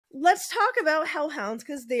let's talk about hellhounds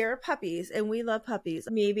because they're puppies and we love puppies.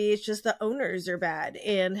 Maybe it's just the owners are bad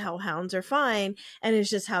and hellhounds are fine and it's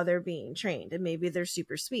just how they're being trained, and maybe they're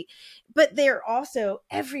super sweet. But they're also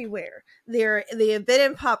everywhere. They have been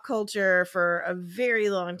in pop culture for a very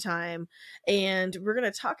long time, and we're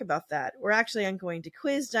going to talk about that. I'm going to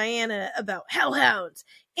quiz Diana about hellhounds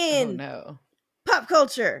in pop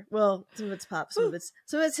culture. Well, some of it's pop, some of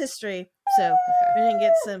it's history. So we're going to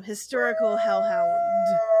get some historical hellhound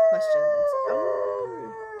questions.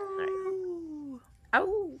 Oh. All right.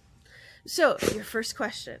 Oh. So, your first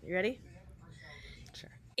question. You ready?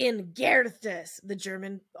 Sure. In Goethe, the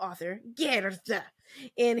German author Goethe,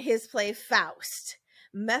 in his play Faust,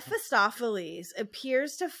 Mephistopheles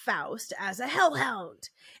appears to Faust as a hellhound.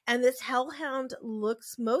 And this hellhound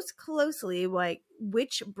looks most closely like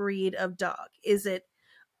which breed of dog? Is it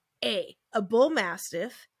A, a bull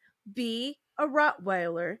mastiff, B, a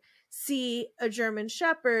Rottweiler, C, a German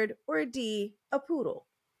Shepherd, or D, a poodle?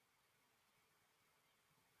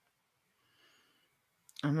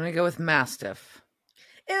 I'm going to go with mastiff.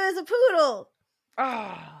 It was a poodle.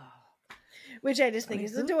 Oh. Which I just think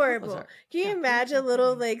is adorable. Can you imagine a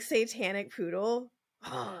little like satanic poodle?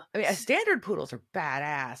 I mean, standard poodles are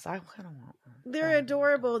badass. I kind of want one. They're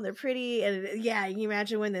adorable and they're pretty. And yeah, you can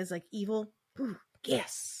imagine when there's like evil. Ooh,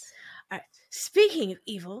 yes. All right. Speaking of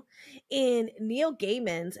evil, in Neil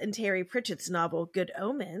Gaiman's and Terry Pratchett's novel Good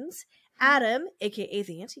Omens, Adam, aka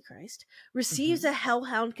the Antichrist, receives a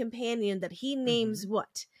hellhound companion that he names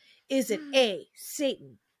what? Is it A,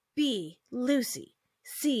 Satan, B, Lucy,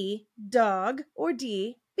 C, Dog, or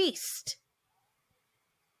D, Beast?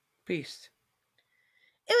 Beast.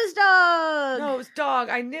 It was Dog. No, it was Dog.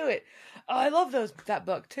 I knew it. Oh, I love that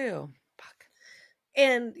book too. Fuck.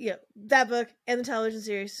 And that book and the television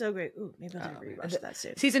series, so great. Ooh, maybe I'll rewatch that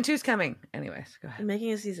soon. Season 2's coming. Anyways, go ahead. I'm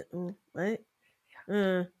making a season. Ooh, what?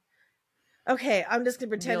 Yeah. Okay, I'm just gonna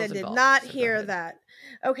pretend I did not hear that.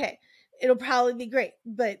 Okay, it'll probably be great,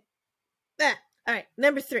 but all right.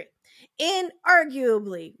 Number 3, in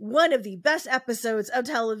arguably one of the best episodes of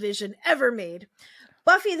television ever made,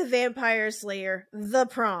 Buffy the Vampire Slayer: The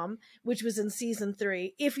Prom, which was in season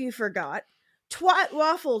 3. If you forgot, Twat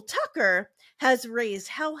Waffle Tucker has raised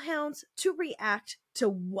hellhounds to react to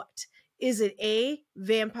what? Is it A,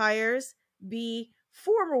 vampires, B,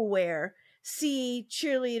 formal wear, C,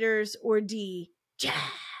 cheerleaders, or D,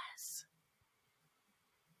 jazz?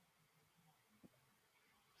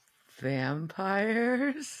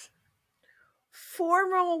 Vampires?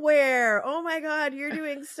 Formal wear. Oh my god, you're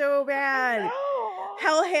doing so bad. No.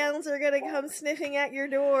 Hellhounds are gonna come sniffing at your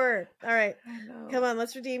door. All right, come on,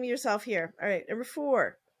 let's redeem yourself here. All right, number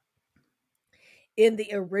 4. In the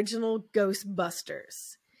original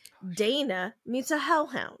Ghostbusters, Dana meets a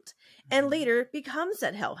hellhound and later becomes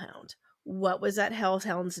that hellhound. What was that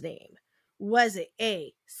hellhound's name? Was it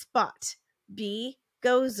A, Spot, B,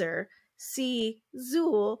 Gozer, C,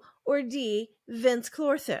 Zool, or D, Vince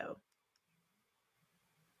Clortho?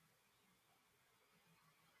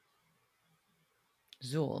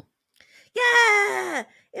 Zool. Yeah!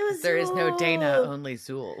 It was There Zool. is no Dana, only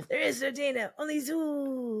Zool. There is no Dana, only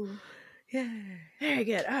Zool. Yeah. Very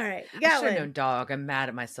good. All right. I should have known Dog. I'm mad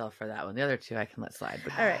at myself for that one. The other 2 I can let slide.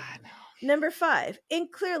 But all right. No. Number 5. In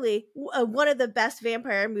clearly one of the best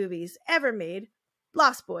vampire movies ever made,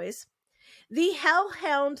 Lost Boys, the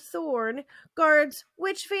Hellhound Thorn guards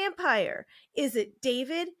which vampire? Is it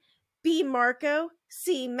David, B, Marco,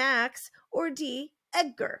 C, Max, or D,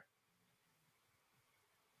 Edgar?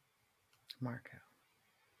 Marco.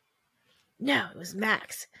 No, it was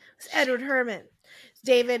Max. It was Edward Herman.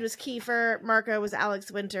 David was Kiefer, Marco was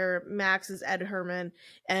Alex Winter, Max is Ed Herman,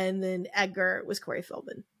 and then Edgar was Corey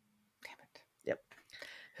Feldman. Damn it. Yep.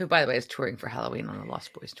 Who, by the way, is touring for Halloween on the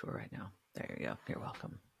Lost Boys tour right now. There you go. You're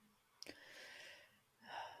welcome.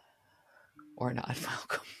 Or not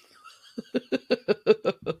welcome.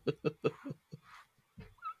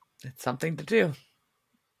 It's something to do.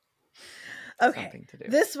 Okay. Something to do.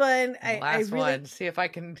 This one, I really... one. See if I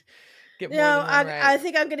can get more than one right. I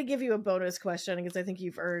think I'm going to give you a bonus question because I think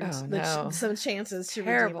you've earned some chances to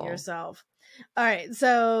redeem yourself. All right.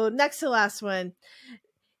 So next to last one.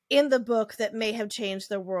 In the book that may have changed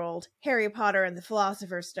the world, Harry Potter and the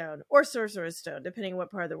Philosopher's Stone, or Sorcerer's Stone, depending on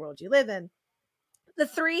what part of the world you live in, the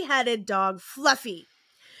 3-headed dog Fluffy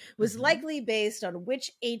was likely based on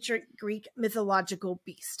which ancient Greek mythological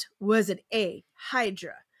beast? Was it A,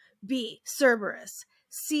 Hydra, B, Cerberus,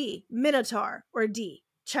 C, Minotaur, or D,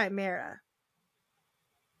 Chimera?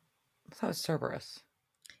 I thought it was Cerberus.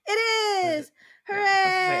 It is!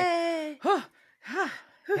 Hooray!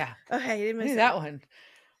 Yeah. Okay, you didn't miss that one.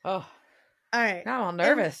 Oh. All right. Now I'm all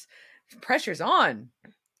nervous. Pressure's on.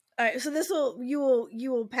 All right, so you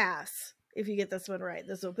will pass if you get this one right.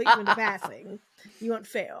 This will put you into passing. You won't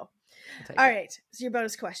fail. All right, so your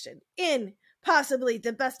bonus question. In possibly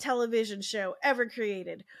the best television show ever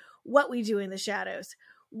created, What We Do in the Shadows,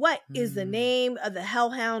 what is the name of the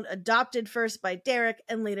Hellhound adopted first by Derek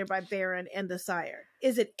and later by Baron and the Sire?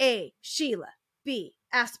 Is it A, Sheila, B,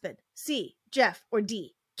 Aspen, C, Jeff, or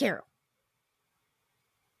D, Carol?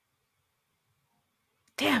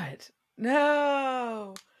 Damn it.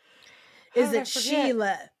 No. Is it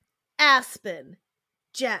Sheila, Aspen,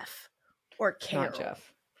 Jeff, or Carol? Not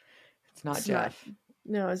Jeff. It's not Jeff.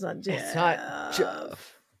 No, it's not Jeff. It's not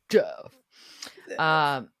Jeff. Jeff.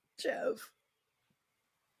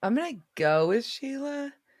 I'm gonna go with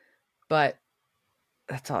Sheila, but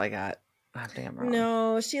that's all I got. I think I'm wrong.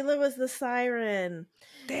 No, Sheila was the siren.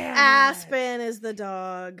 Damn Aspen is the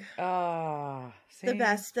dog. Oh, the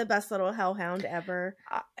best little hellhound ever.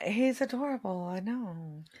 He's adorable. I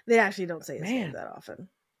know. They actually don't say his name that often.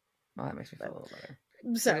 Well, that makes me feel a little better.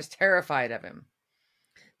 So they're just terrified of him.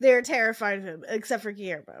 They're terrified of him, except for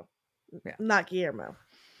Guillermo. Yeah. Not Guillermo.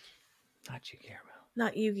 Not you, Guillermo.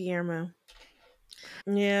 Not you, Guillermo.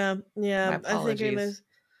 Yeah. I think you're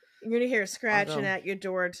gonna hear scratching at your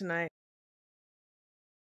door tonight.